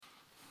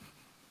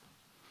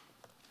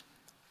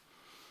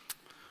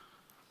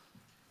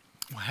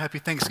Well, happy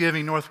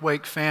Thanksgiving, North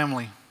Wake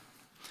family.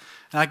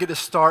 And I get to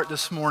start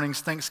this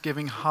morning's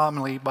Thanksgiving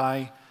homily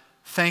by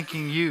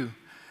thanking you.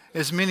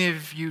 As many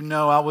of you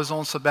know, I was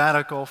on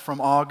sabbatical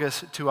from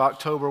August to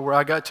October where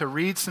I got to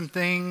read some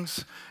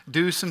things,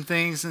 do some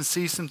things, and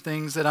see some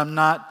things that I'm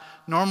not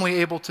normally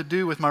able to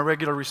do with my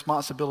regular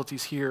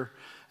responsibilities here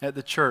at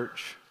the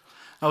church.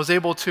 I was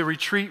able to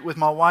retreat with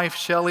my wife,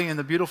 Shelley, in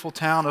the beautiful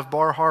town of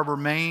Bar Harbor,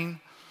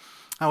 Maine.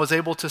 I was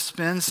able to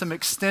spend some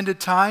extended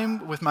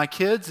time with my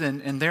kids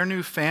and their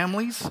new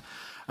families.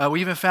 We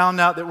even found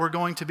out that we're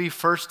going to be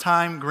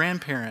first-time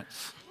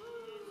grandparents.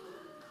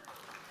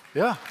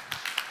 Yeah.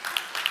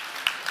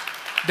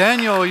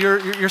 Daniel,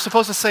 you're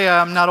supposed to say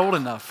I'm not old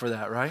enough for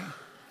that, right?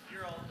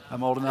 You're old enough.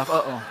 I'm old enough?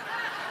 Uh-oh.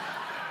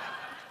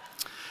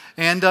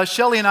 And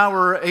Shelley and I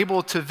were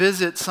able to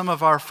visit some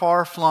of our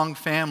far-flung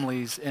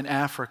families in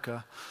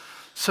Africa.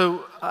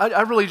 So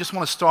I really just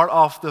want to start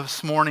off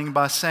this morning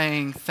by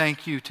saying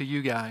thank you to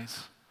you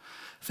guys.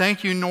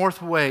 Thank you,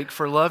 North Wake,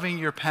 for loving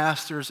your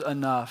pastors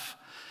enough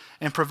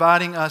and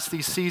providing us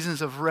these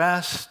seasons of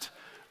rest,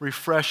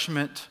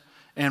 refreshment,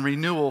 and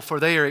renewal, for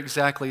they are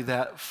exactly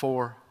that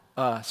for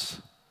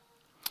us.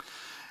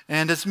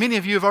 And as many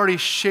of you have already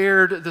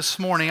shared this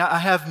morning, I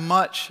have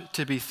much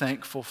to be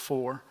thankful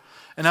for.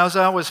 And as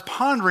I was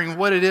pondering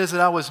what it is that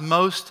I was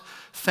most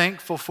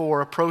thankful for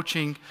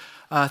approaching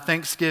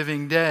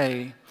Thanksgiving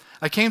Day,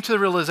 I came to the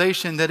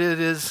realization that it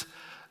is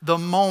the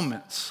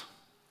moments.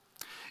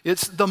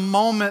 It's the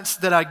moments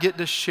that I get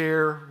to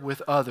share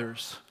with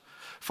others.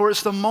 For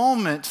it's the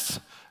moments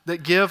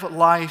that give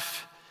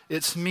life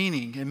its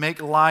meaning and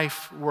make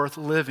life worth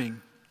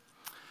living.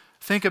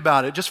 Think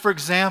about it. Just for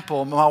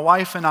example, my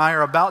wife and I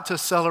are about to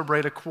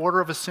celebrate a quarter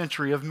of a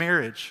century of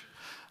marriage,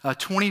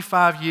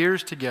 25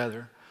 years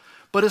together.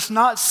 But it's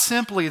not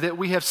simply that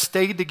we have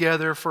stayed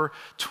together for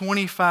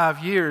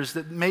 25 years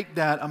that make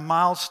that a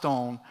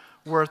milestone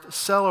worth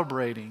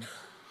celebrating.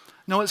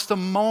 No, it's the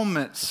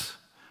moments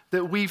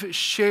that we've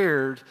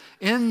shared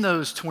in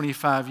those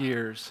 25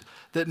 years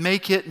that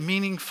make it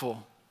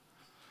meaningful.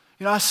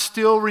 You know, I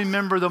still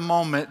remember the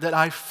moment that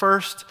I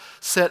first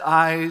set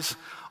eyes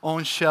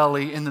on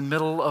Shelley in the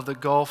middle of the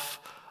Gulf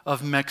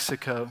of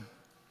Mexico.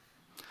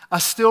 I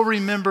still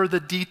remember the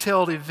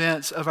detailed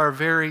events of our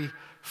very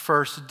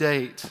first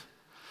date.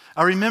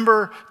 I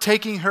remember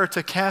taking her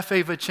to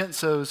Cafe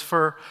Vincenzo's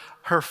for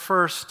her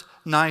first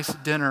nice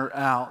dinner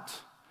out.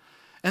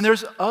 And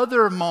there's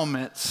other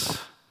moments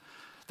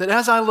that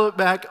as I look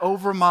back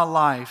over my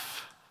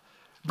life,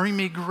 bring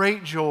me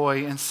great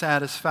joy and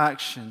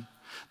satisfaction.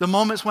 The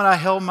moments when I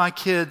held my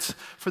kids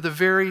for the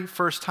very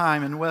first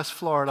time in West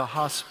Florida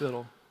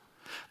Hospital.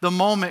 The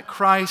moment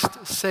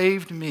Christ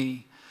saved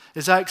me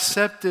as I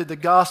accepted the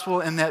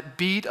gospel in that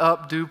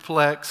beat-up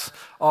duplex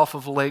off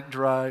of Lake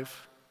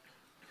Drive.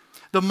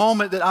 The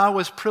moment that I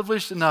was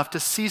privileged enough to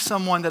see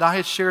someone that I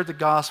had shared the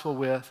gospel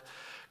with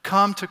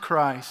come to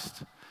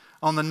Christ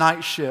on the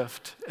night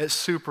shift at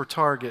Super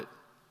Target.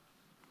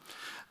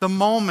 The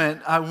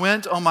moment I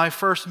went on my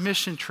first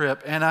mission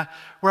trip and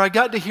where I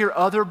got to hear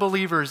other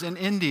believers in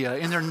India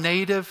in their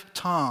native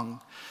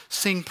tongue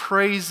sing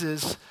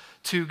praises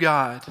to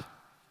God.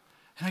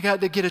 And I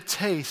got to get a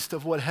taste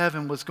of what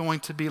heaven was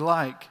going to be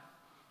like.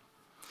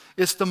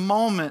 It's the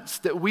moments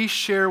that we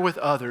share with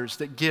others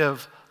that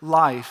give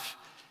life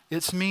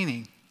its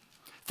meaning.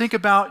 Think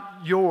about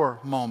your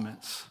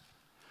moments.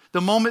 The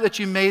moment that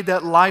you made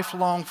that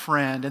lifelong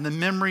friend and the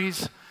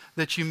memories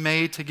that you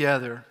made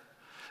together.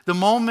 The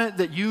moment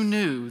that you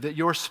knew that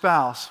your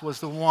spouse was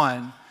the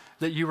one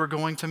that you were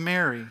going to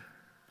marry.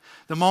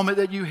 The moment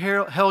that you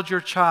held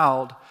your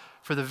child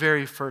for the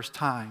very first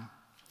time.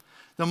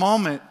 The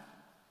moment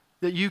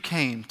that you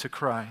came to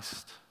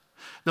Christ.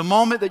 The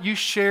moment that you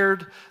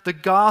shared the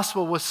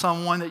gospel with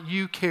someone that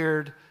you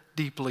cared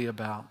deeply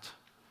about.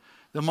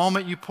 The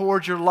moment you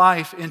poured your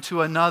life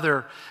into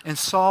another and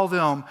saw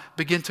them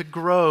begin to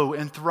grow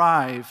and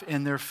thrive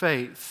in their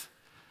faith.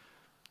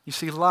 You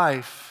see,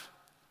 life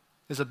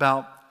is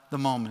about the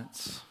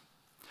moments.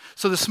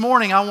 So this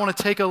morning, I want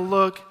to take a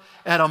look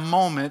at a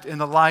moment in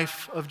the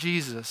life of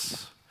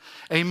Jesus.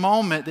 A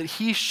moment that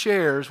he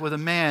shares with a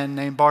man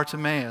named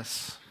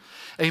Bartimaeus.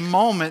 A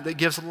moment that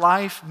gives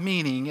life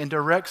meaning and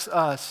directs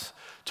us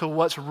to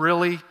what's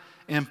really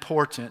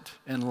important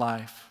in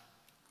life.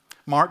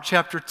 Mark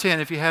chapter 10,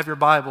 if you have your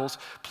Bibles,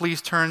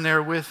 please turn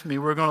there with me.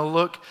 We're going to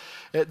look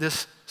at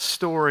this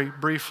story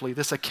briefly,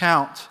 this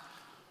account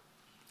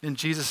in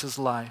Jesus'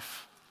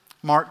 life.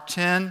 Mark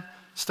 10,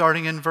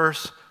 starting in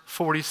verse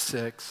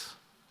 46.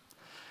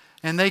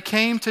 And they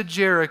came to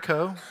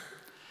Jericho,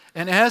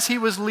 and as he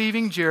was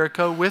leaving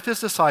Jericho with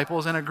his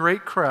disciples and a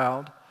great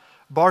crowd,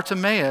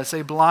 Bartimaeus,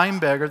 a blind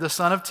beggar, the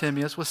son of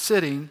Timaeus, was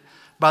sitting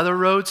by the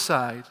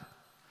roadside.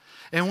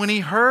 And when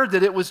he heard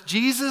that it was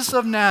Jesus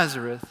of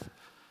Nazareth,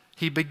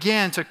 he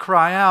began to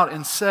cry out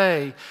and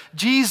say,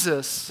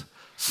 Jesus,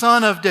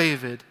 Son of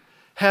David,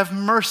 have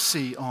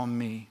mercy on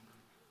me.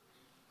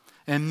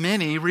 And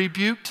many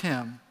rebuked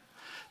him,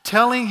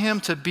 telling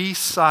him to be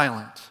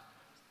silent.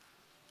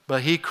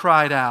 But he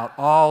cried out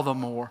all the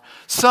more,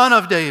 "Son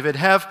of David,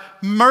 have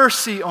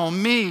mercy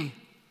on me."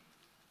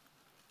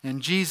 And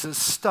Jesus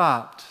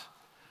stopped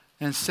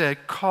and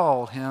said,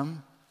 "Call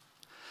him."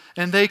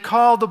 And they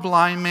called the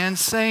blind man,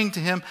 saying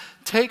to him,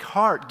 "Take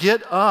heart,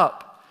 get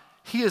up.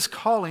 He is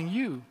calling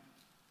you."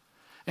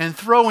 And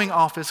throwing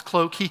off his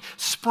cloak, he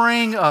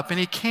sprang up and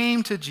he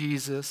came to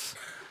Jesus.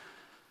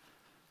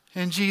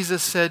 And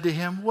Jesus said to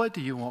him, "What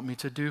do you want me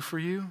to do for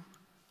you?"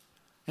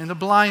 And the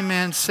blind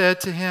man said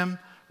to him,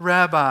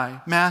 "Rabbi,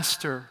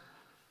 Master,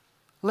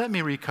 let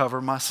me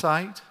recover my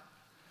sight."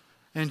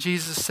 And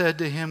Jesus said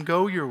to him,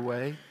 "Go your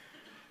way.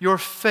 Your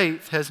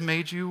faith has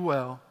made you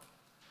well."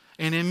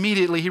 And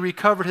immediately he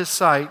recovered his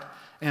sight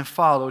and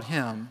followed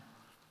him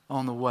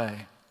on the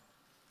way.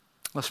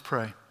 Let's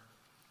pray.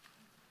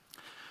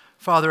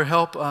 Father,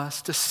 help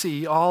us to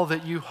see all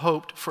that you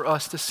hoped for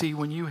us to see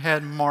when you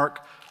had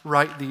Mark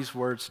write these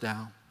words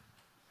down.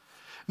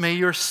 May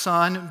your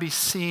Son be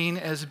seen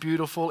as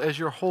beautiful as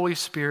your Holy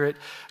Spirit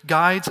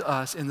guides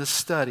us in the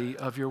study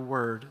of your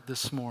word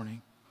this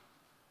morning.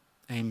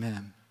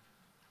 Amen.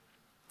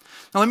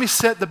 Now let me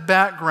set the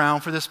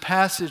background for this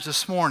passage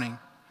this morning.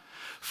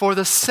 For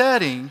the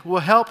setting will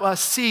help us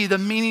see the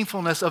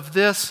meaningfulness of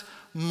this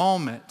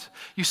moment.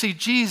 You see,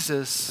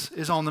 Jesus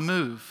is on the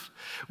move.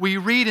 We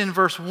read in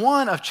verse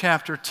 1 of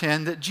chapter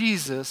 10 that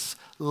Jesus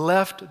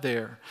left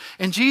there.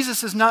 And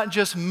Jesus is not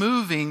just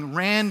moving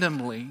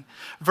randomly.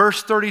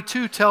 Verse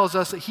 32 tells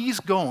us that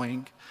he's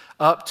going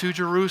up to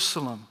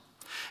Jerusalem.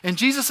 And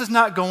Jesus is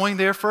not going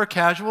there for a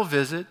casual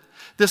visit.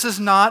 This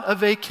is not a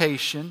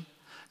vacation.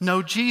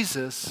 No,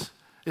 Jesus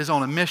is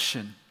on a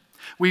mission.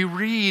 We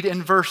read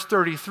in verse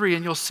 33,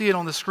 and you'll see it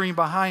on the screen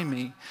behind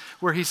me,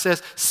 where he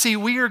says, "See,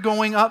 we are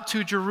going up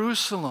to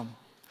Jerusalem,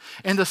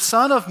 and the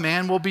Son of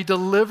Man will be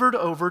delivered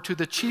over to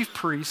the chief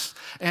priests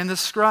and the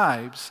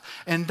scribes,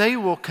 and they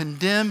will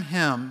condemn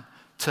him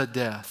to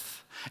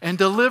death and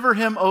deliver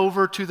him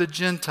over to the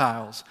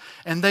Gentiles,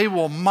 and they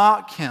will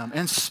mock him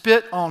and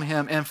spit on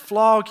him and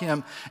flog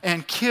him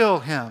and kill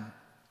him.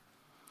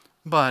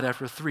 But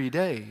after 3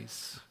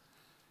 days,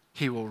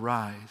 he will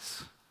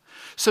rise."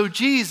 So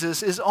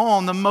Jesus is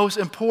on the most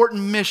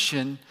important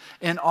mission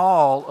in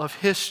all of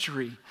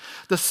history.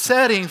 The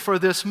setting for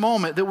this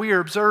moment that we are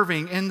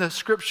observing in the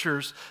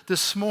scriptures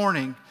this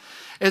morning,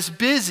 as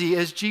busy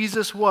as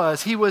Jesus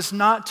was, he was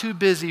not too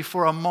busy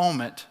for a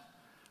moment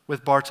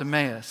with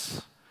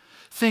Bartimaeus.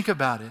 Think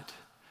about it.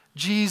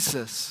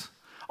 Jesus,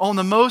 on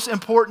the most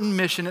important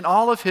mission in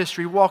all of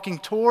history, walking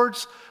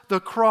towards the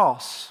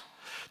cross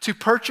to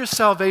purchase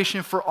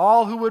salvation for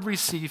all who would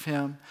receive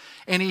him,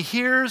 and he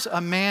hears a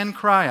man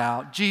cry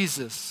out,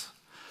 "Jesus,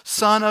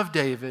 Son of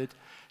David,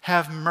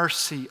 have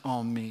mercy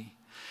on me."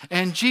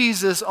 And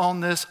Jesus, on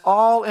this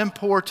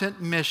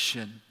all-important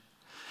mission,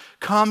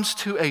 comes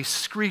to a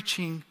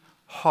screeching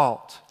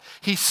halt.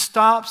 He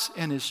stops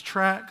in his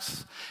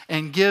tracks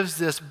and gives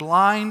this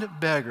blind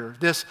beggar,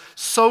 this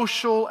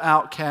social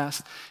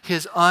outcast,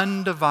 his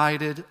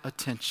undivided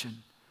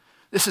attention.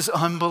 This is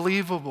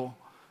unbelievable.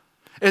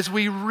 As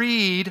we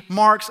read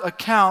Mark's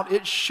account,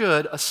 it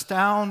should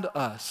astound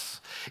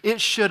us.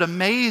 It should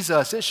amaze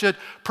us. It should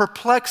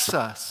perplex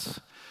us.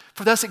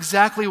 For that's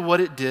exactly what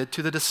it did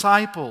to the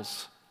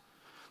disciples.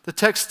 The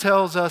text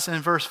tells us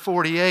in verse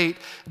 48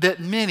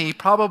 that many,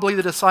 probably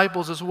the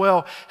disciples as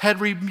well,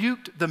 had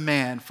rebuked the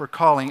man for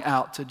calling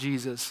out to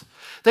Jesus.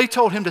 They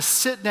told him to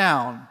sit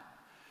down,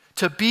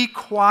 to be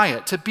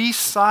quiet, to be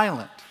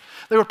silent.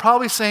 They were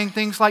probably saying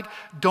things like,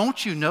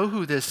 "Don't you know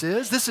who this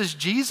is? This is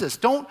Jesus.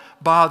 Don't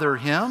bother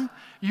him.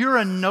 You're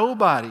a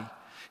nobody.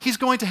 He's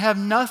going to have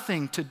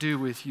nothing to do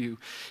with you.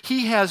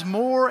 He has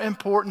more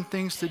important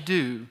things to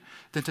do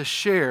than to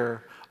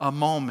share a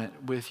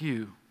moment with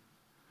you."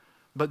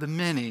 But the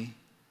many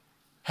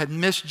had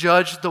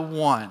misjudged the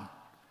one,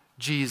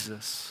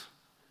 Jesus.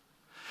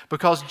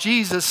 Because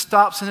Jesus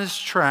stops in his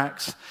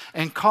tracks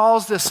and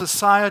calls this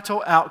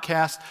societal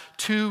outcast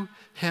to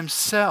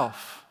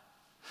himself.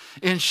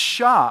 In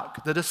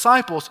shock, the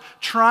disciples,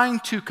 trying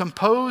to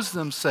compose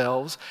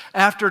themselves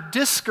after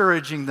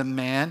discouraging the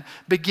man,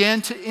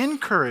 began to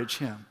encourage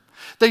him.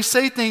 They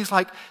say things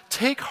like,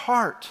 "Take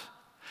heart,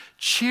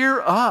 cheer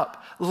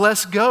up,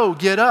 let's go,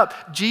 get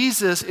up.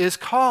 Jesus is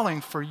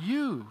calling for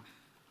you."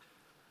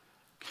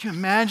 Can you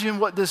imagine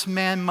what this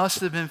man must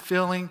have been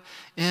feeling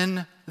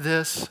in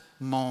this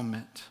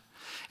moment?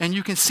 And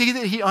you can see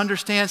that he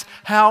understands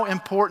how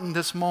important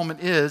this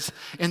moment is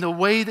in the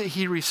way that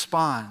he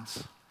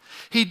responds.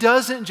 He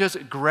doesn't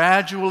just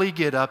gradually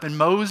get up and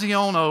mosey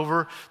on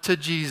over to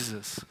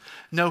Jesus.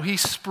 No, he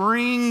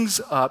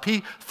springs up.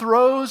 He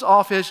throws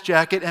off his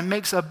jacket and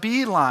makes a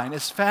beeline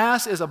as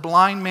fast as a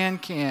blind man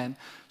can,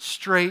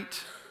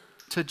 straight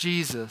to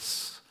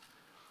Jesus.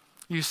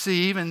 You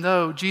see, even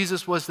though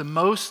Jesus was the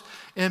most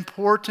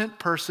important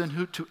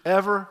person to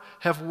ever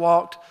have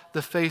walked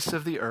the face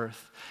of the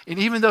earth, and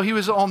even though he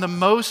was on the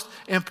most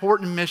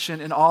important mission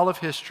in all of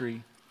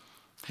history,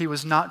 he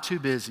was not too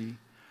busy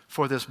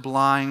for this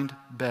blind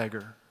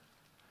beggar.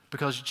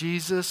 Because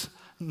Jesus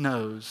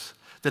knows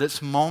that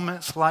it's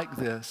moments like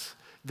this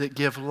that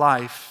give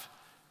life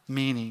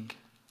meaning.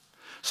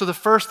 So the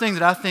first thing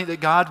that I think that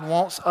God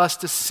wants us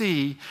to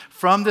see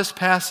from this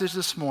passage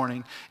this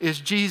morning is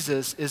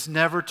Jesus is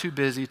never too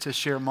busy to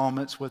share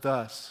moments with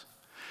us.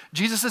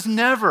 Jesus is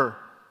never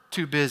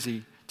too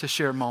busy to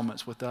share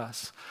moments with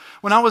us.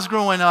 When I was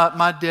growing up,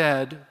 my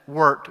dad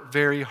worked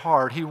very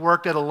hard. He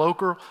worked at a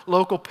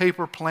local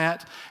paper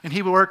plant, and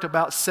he worked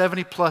about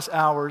 70 plus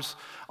hours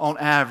on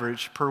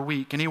average per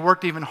week. And he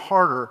worked even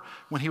harder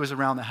when he was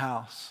around the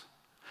house.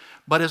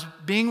 But as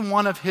being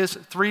one of his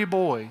 3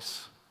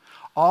 boys,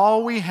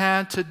 all we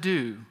had to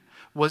do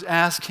was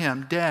ask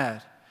him,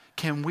 Dad,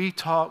 can we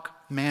talk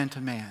man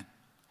to man?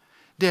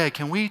 Dad,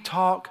 can we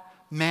talk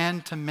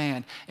man to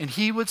man? And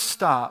he would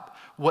stop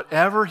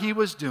whatever he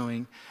was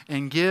doing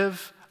and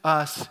give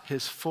us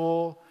his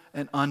full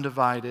and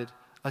undivided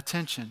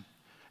attention.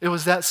 It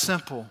was that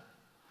simple.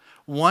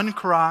 1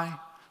 cry,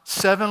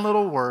 7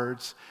 little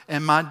words,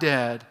 and my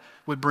dad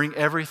would bring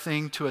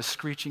everything to a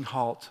screeching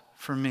halt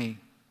for me.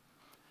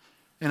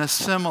 In a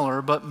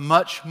similar but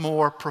much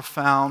more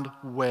profound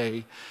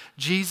way,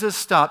 Jesus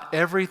stopped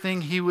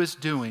everything he was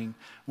doing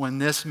when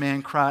this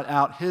man cried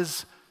out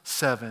his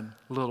 7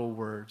 little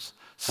words,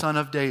 Son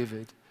of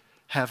David,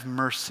 have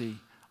mercy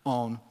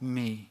on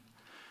me.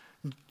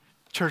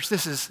 Church,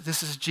 this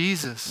is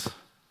Jesus.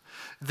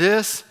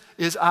 This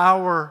is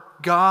our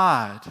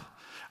God.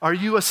 Are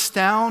you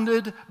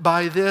astounded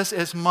by this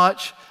as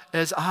much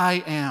as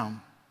I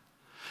am?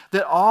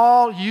 That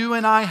all you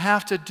and I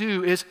have to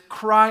do is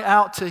cry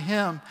out to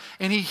him,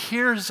 and he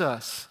hears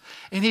us,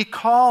 and he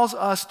calls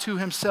us to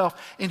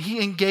himself, and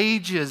he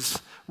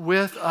engages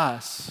with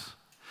us.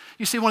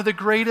 You see, one of the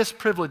greatest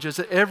privileges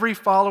that every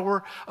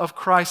follower of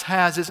Christ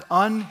has is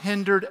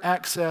unhindered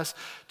access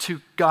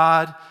to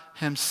God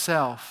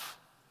himself.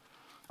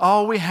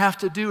 All we have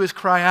to do is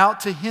cry out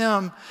to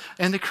him,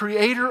 and the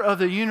creator of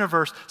the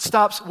universe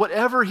stops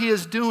whatever he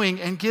is doing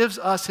and gives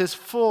us his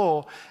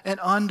full and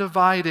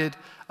undivided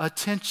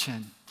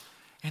attention.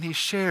 And he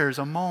shares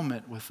a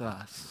moment with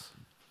us.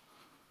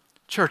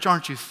 Church,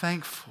 aren't you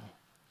thankful?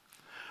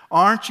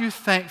 Aren't you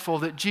thankful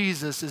that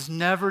Jesus is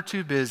never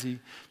too busy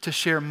to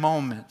share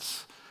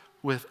moments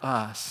with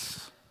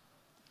us?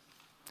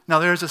 Now,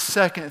 there's a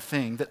second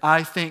thing that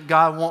I think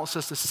God wants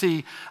us to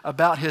see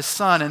about his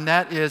Son, and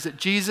that is that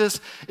Jesus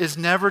is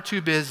never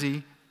too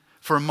busy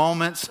for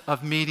moments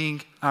of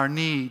meeting our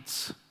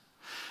needs.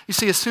 You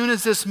see, as soon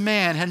as this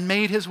man had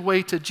made his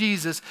way to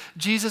Jesus,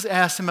 Jesus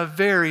asked him a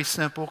very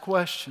simple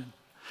question.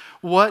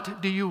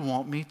 What do you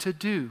want me to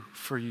do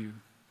for you?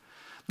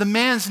 The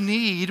man's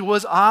need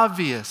was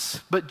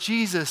obvious, but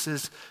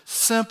Jesus'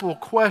 simple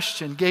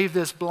question gave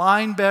this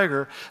blind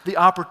beggar the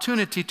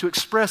opportunity to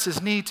express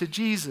his need to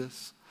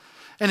Jesus.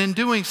 And in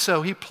doing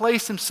so, he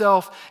placed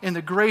himself in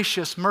the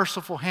gracious,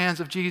 merciful hands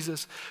of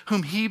Jesus,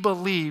 whom he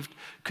believed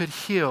could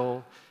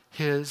heal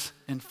his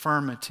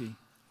infirmity.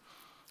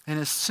 And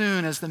as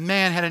soon as the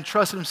man had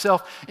entrusted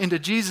himself into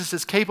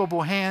Jesus'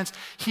 capable hands,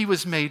 he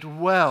was made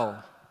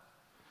well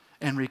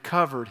and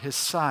recovered his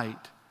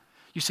sight.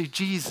 You see,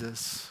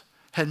 Jesus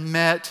had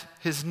met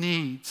his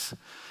needs.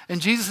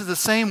 And Jesus is the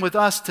same with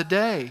us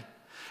today.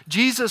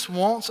 Jesus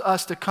wants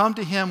us to come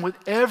to him with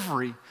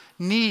every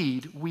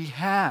need we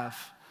have.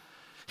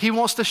 He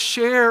wants to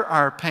share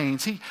our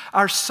pains,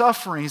 our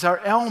sufferings,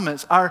 our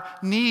ailments, our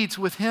needs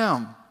with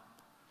him.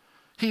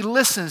 He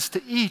listens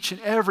to each and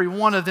every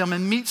one of them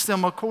and meets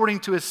them according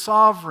to his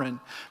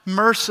sovereign,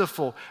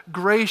 merciful,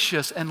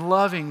 gracious, and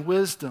loving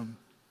wisdom.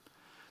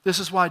 This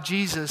is why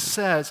Jesus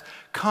says,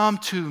 "Come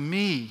to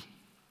me,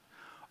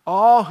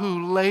 all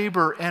who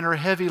labor and are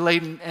heavy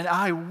laden, and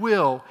I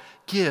will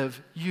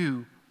give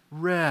you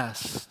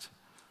rest."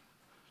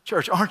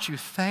 Church, aren't you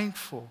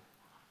thankful?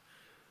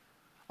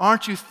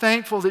 Aren't you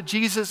thankful that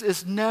Jesus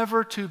is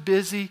never too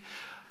busy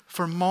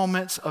for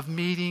moments of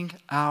meeting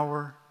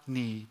our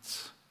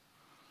needs?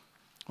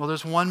 Well,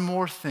 there's one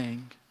more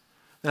thing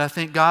that I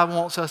think God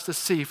wants us to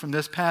see from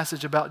this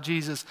passage about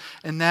Jesus,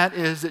 and that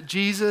is that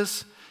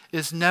Jesus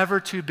is never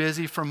too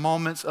busy for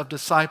moments of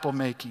disciple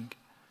making.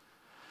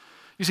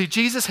 You see,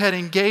 Jesus had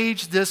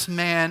engaged this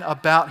man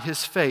about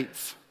his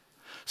faith.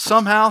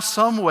 Somehow,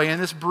 some way,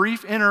 in this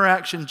brief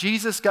interaction,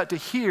 Jesus got to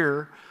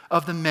hear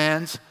of the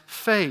man's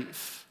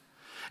faith.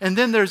 And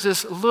then there's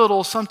this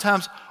little,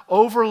 sometimes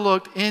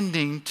overlooked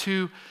ending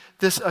to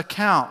this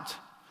account.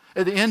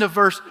 At the end of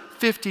verse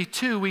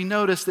 52, we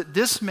notice that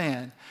this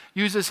man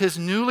uses his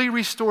newly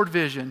restored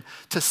vision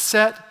to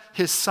set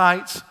his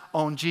sights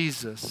on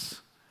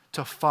Jesus,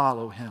 to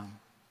follow him.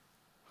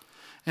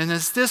 And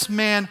as this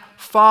man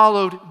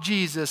followed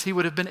Jesus, he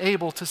would have been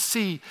able to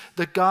see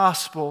the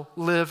gospel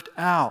lived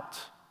out.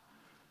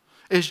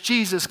 As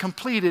Jesus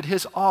completed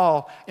his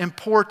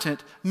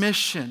all-important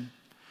mission.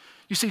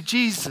 You see,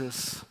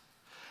 Jesus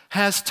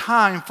has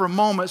time for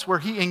moments where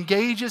he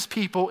engages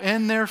people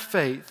in their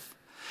faith.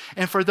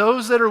 And for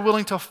those that are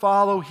willing to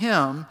follow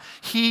him,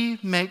 he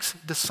makes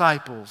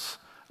disciples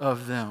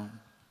of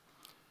them.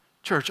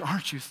 Church,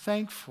 aren't you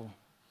thankful?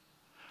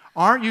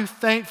 Aren't you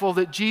thankful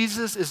that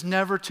Jesus is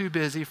never too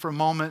busy for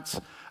moments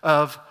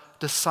of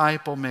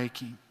disciple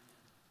making?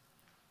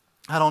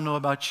 I don't know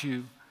about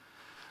you,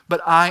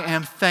 but I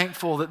am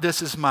thankful that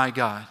this is my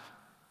God.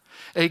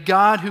 A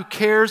God who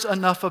cares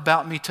enough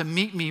about me to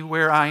meet me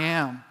where I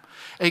am.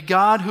 A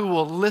God who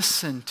will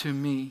listen to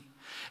me.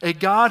 A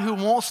God who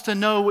wants to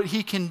know what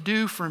he can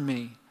do for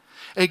me.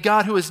 A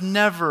God who is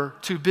never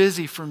too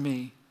busy for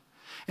me.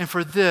 And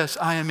for this,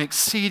 I am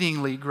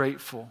exceedingly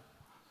grateful.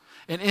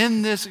 And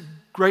in this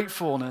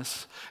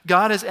gratefulness,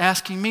 God is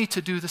asking me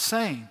to do the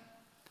same.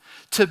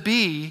 To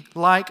be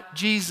like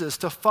Jesus,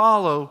 to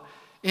follow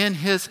in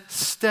his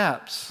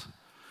steps.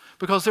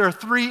 Because there are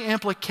three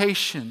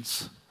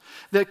implications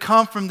that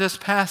come from this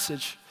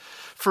passage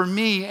for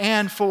me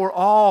and for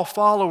all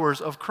followers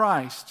of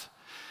Christ.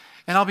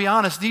 And I'll be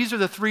honest, these are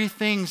the three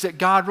things that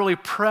God really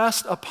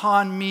pressed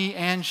upon me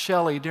and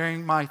Shelley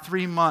during my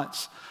 3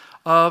 months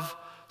of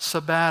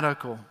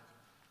sabbatical.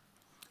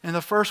 And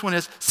the first one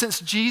is,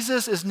 since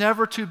Jesus is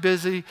never too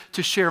busy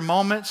to share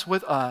moments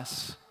with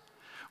us,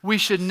 we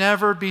should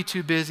never be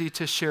too busy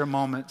to share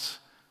moments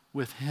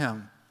with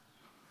him.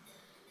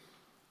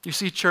 You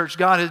see, church,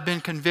 God has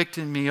been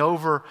convicting me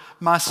over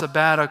my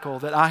sabbatical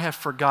that I have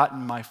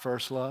forgotten my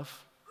first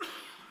love.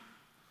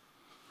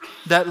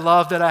 That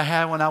love that I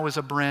had when I was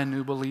a brand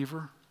new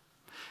believer.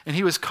 And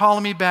he was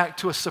calling me back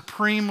to a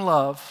supreme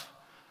love,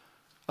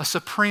 a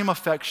supreme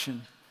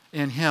affection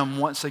in him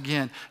once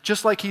again,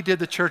 just like he did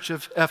the church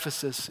of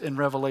Ephesus in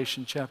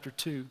Revelation chapter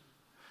 2.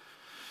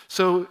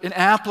 So an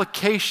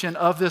application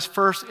of this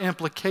first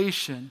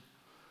implication,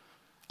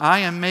 I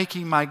am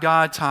making my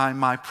God time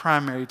my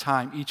primary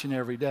time each and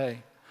every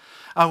day.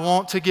 I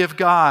want to give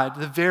God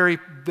the very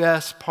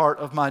best part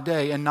of my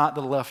day and not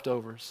the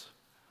leftovers.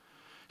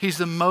 He's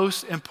the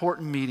most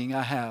important meeting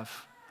I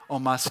have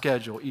on my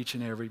schedule each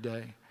and every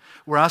day,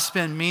 where I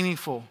spend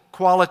meaningful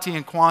quality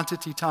and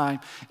quantity time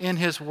in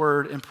his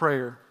word and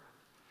prayer.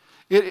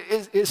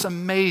 It's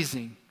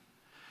amazing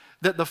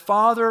that the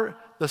Father,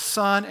 the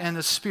Son, and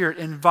the Spirit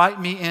invite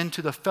me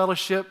into the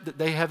fellowship that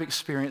they have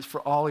experienced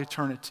for all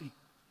eternity.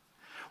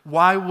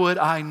 Why would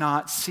I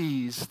not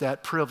seize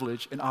that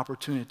privilege and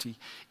opportunity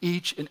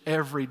each and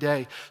every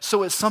day?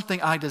 So it's something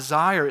I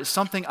desire. It's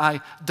something I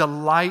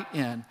delight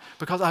in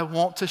because I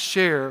want to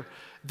share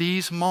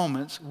these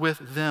moments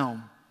with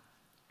them.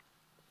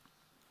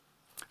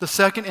 The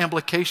second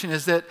implication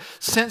is that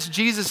since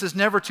Jesus is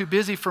never too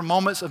busy for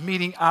moments of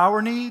meeting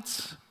our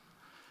needs,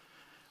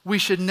 we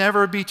should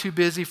never be too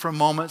busy for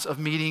moments of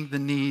meeting the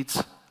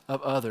needs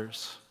of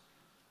others.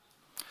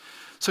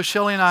 So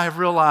Shelley and I have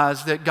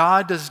realized that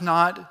God does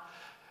not,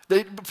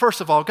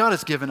 first of all, God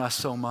has given us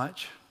so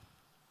much.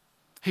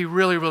 He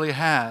really, really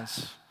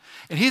has.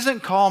 And he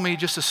doesn't call me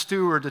just a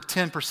steward of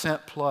 10%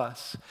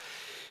 plus.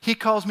 He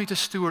calls me to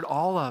steward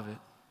all of it.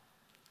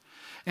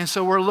 And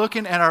so we're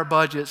looking at our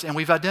budgets and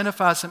we've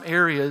identified some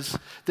areas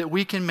that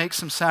we can make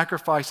some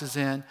sacrifices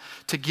in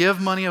to give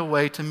money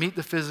away to meet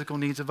the physical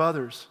needs of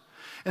others.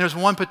 And there's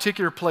one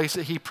particular place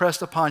that he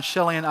pressed upon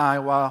Shelley and I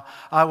while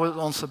I was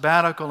on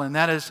sabbatical, and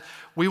that is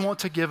we want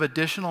to give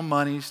additional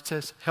monies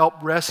to help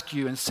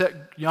rescue and set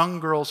young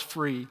girls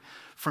free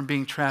from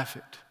being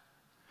trafficked.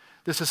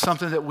 This is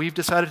something that we've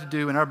decided to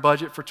do in our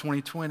budget for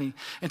 2020.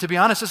 And to be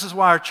honest, this is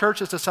why our church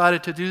has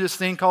decided to do this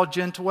thing called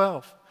Gen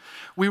 12.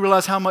 We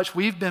realize how much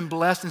we've been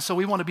blessed, and so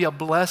we want to be a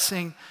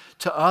blessing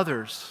to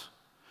others.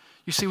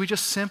 You see, we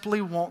just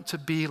simply want to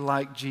be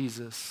like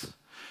Jesus,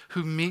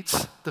 who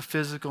meets the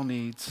physical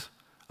needs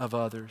of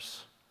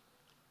others.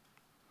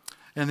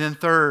 And then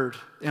third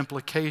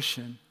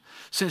implication,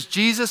 since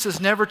Jesus is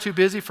never too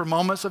busy for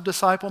moments of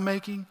disciple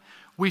making,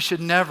 we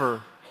should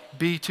never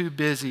be too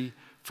busy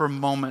for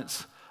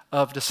moments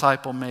of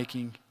disciple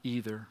making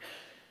either.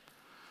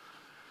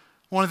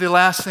 One of the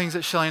last things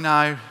that Shelley and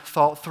I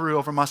thought through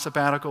over my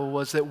sabbatical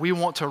was that we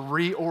want to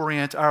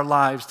reorient our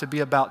lives to be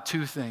about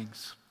two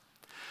things.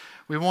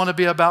 We want to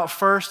be about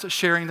first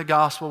sharing the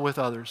gospel with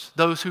others,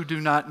 those who do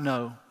not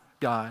know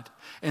God.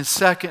 And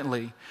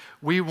secondly,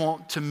 we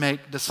want to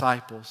make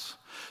disciples.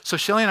 So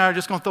Shelley and I are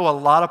just going to throw a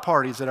lot of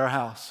parties at our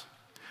house.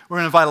 We're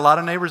going to invite a lot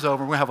of neighbors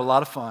over. We're going to have a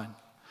lot of fun.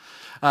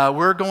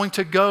 We're going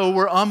to go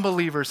where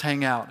unbelievers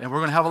hang out, and we're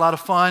going to have a lot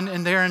of fun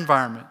in their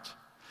environment.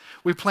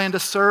 We plan to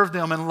serve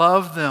them and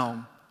love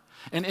them,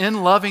 and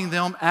in loving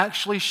them,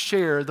 actually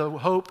share the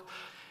hope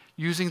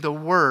using the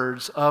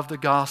words of the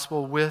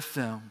gospel with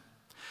them.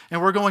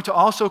 And we're going to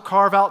also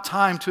carve out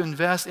time to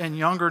invest in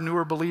younger,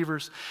 newer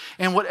believers,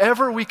 and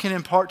whatever we can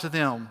impart to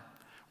them,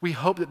 we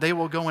hope that they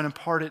will go and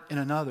impart it in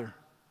another.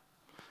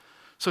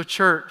 So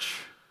church,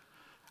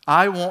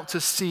 I want to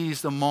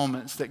seize the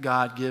moments that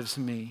God gives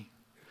me.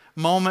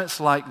 Moments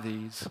like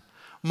these.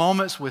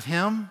 Moments with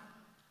him.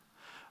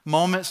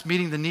 Moments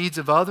meeting the needs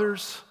of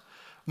others.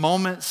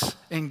 Moments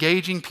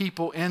engaging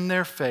people in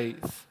their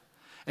faith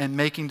and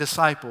making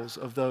disciples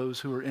of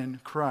those who are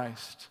in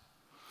Christ.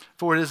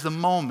 For it is the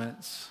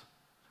moments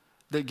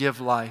that give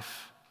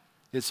life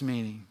its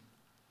meaning.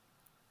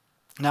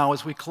 Now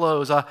as we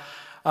close,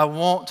 I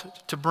want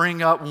to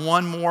bring up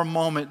one more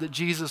moment that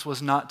Jesus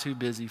was not too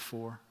busy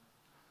for,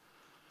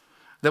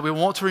 that we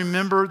want to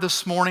remember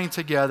this morning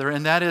together,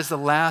 and that is the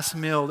last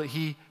meal that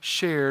he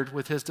shared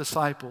with his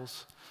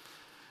disciples.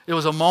 It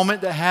was a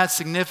moment that had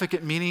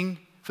significant meaning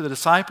for the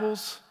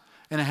disciples,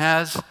 and it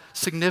has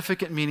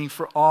significant meaning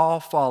for all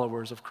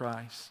followers of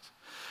Christ.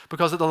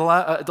 Because at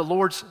the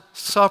Lord's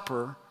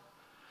Supper,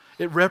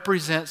 it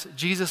represents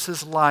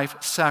Jesus'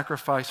 life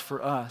sacrifice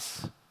for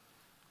us.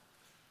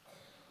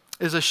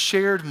 It is a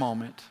shared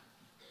moment.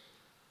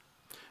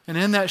 And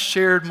in that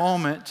shared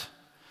moment,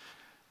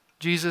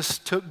 Jesus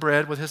took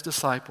bread with his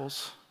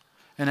disciples,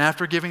 and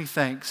after giving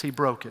thanks, he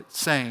broke it,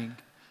 saying,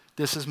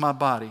 "This is my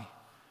body,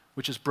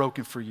 which is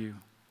broken for you.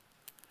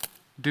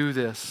 Do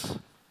this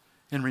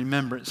in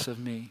remembrance of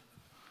me."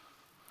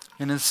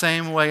 And in the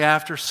same way,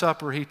 after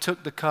supper, he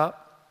took the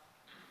cup,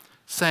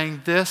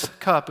 saying, "This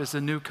cup is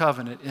the new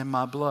covenant in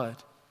my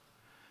blood.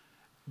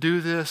 Do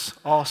this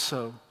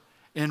also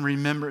in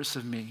remembrance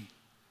of me."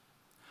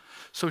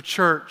 So,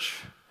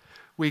 church,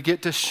 we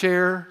get to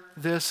share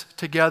this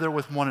together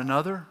with one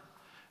another,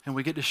 and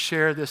we get to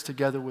share this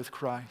together with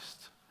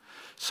Christ.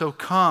 So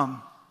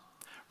come,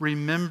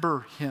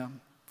 remember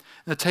him.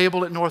 The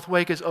table at North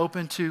Wake is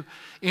open to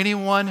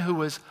anyone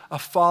who is a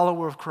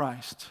follower of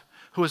Christ,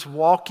 who is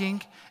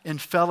walking in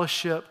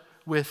fellowship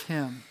with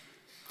him.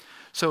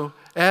 So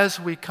as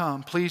we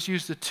come, please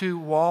use the 2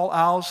 wall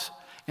aisles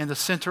and the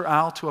center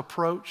aisle to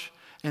approach,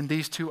 and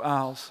these 2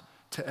 aisles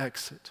to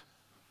exit.